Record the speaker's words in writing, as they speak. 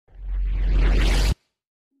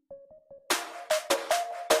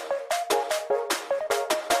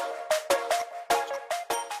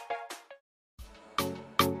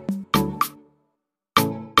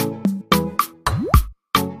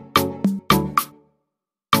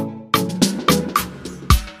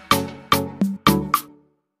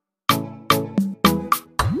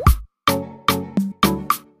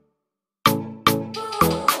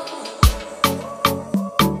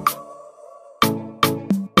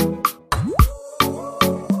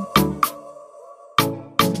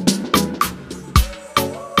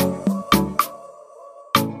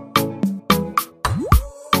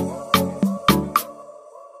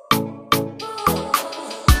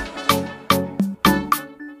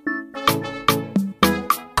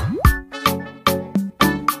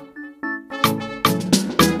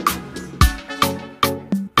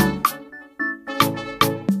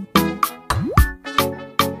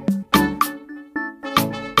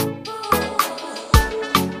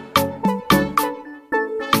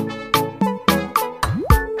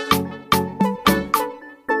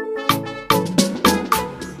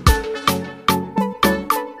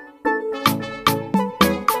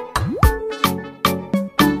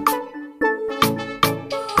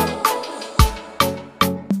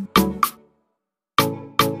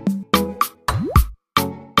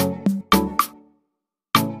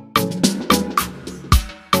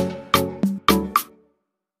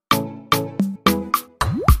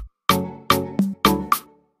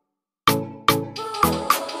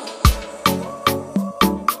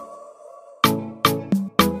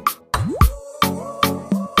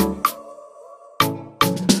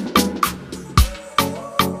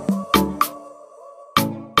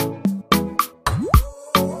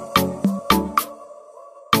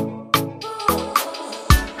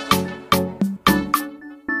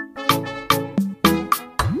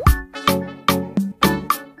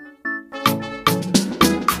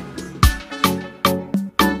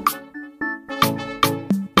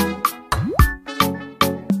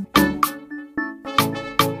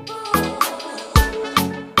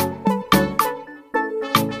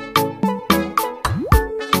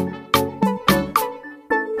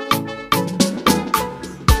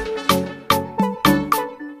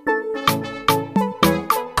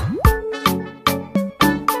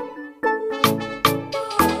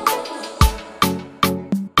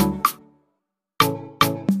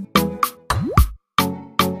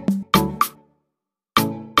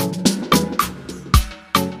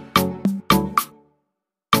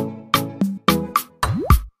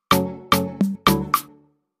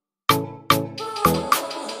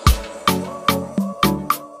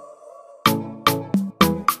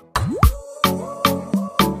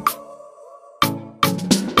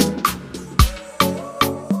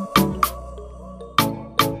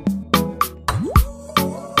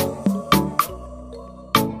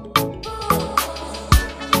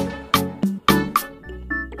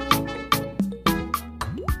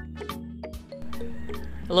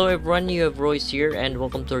Hello everyone, you have Royce here and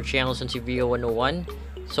welcome to our channel Sansevieria 101.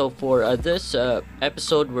 So for this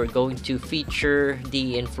episode, we're going to feature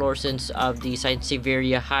the inflorescence of the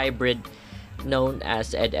Sansevieria hybrid known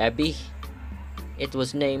as Ed Eby. It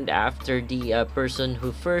was named after the person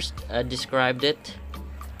who first described it,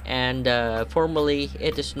 and formally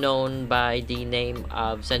it is known by the name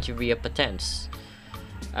of Sansevieria patens.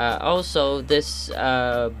 Also, this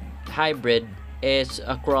hybrid is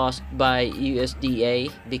crossed by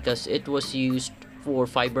USDA because it was used for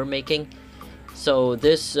fiber making. So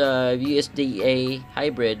this USDA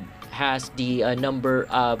hybrid has the number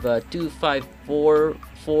of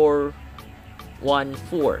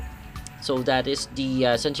 254414. So that is the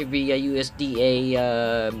Sansevieria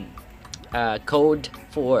USDA code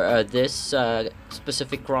for this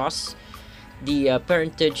specific cross. The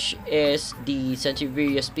parentage is the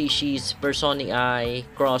Sansevieria species pearsonii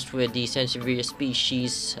crossed with the Sansevieria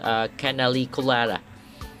species canaliculata.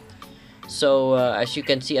 So as you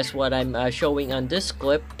can see, as what I'm showing on this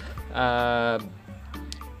clip, the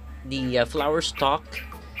flower stalk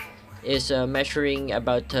is measuring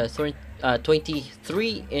about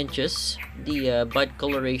 23 inches. The bud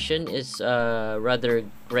coloration is rather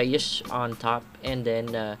grayish on top, and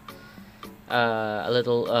then a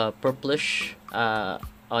little purplish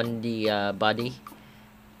on the body.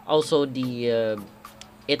 Also,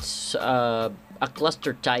 it's a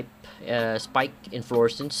cluster type spike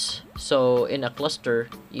inflorescence. So in a cluster,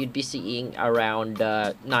 you'd be seeing around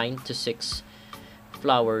 9 to 6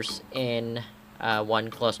 flowers in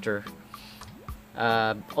one cluster.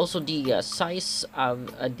 Also, the size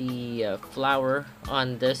of the flower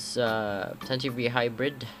on this Sansevieria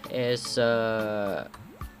hybrid is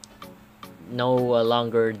no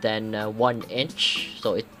longer than 1 inch,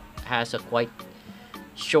 so it has a quite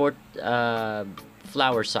short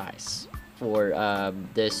flower size for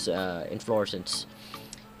this inflorescence.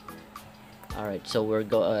 Alright, so we're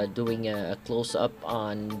doing a close-up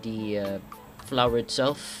on the flower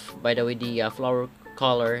itself. By the way, the flower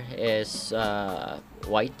color is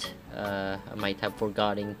white. I might have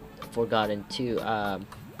forgotten to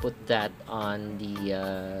put that on the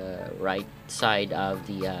right side of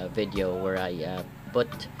the video, where I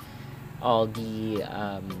put all the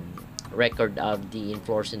record of the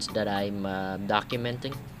inflorescence that I'm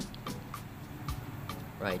documenting.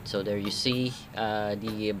 Right, so there you see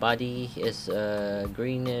the body is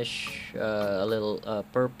greenish, a little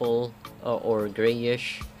purple or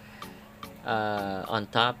grayish on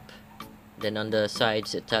top. Then on the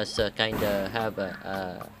sides it has kind of have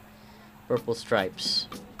a purple stripes.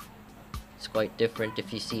 It's quite different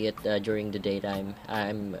if you see it during the daytime.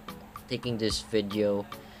 I'm taking this video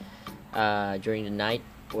during the night,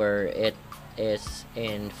 where it is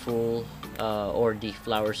in full or the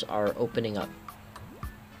flowers are opening up.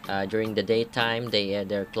 During the daytime,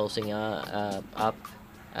 they're closing up,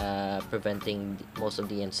 preventing most of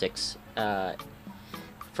the insects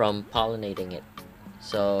from pollinating it.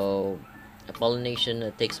 So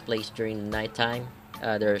pollination takes place during the nighttime.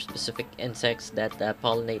 There are specific insects that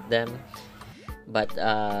pollinate them, but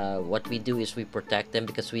what we do is we protect them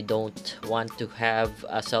because we don't want to have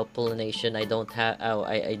self-pollination. I don't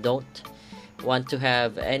want to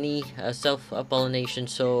have any self-pollination,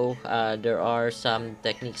 so there are some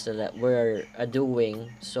techniques that we're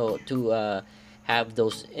doing so to have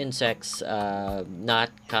those insects not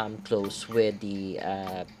come close with the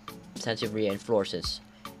Sansevieria inflorescence.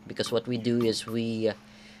 Because what we do is we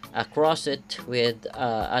cross it with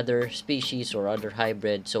other species or other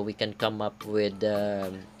hybrid, so we can come up with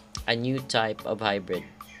a new type of hybrid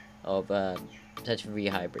of Sansevieria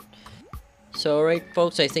hybrid. So alright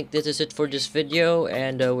folks, I think this is it for this video,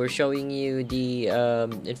 and we're showing you the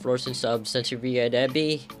inflorescence of Sansevieria Ed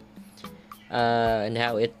Eby and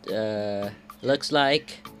how it looks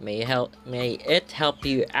like. May it help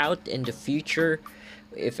you out in the future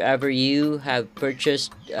if ever you have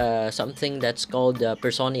purchased something that's called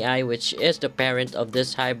pearsonii, which is the parent of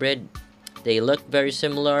this hybrid. They look very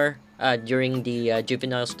similar during the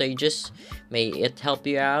juvenile stages. May it help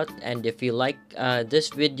you out, and if you like this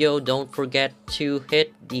video, don't forget to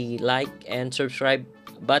hit the like and subscribe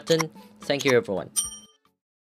button. Thank you everyone.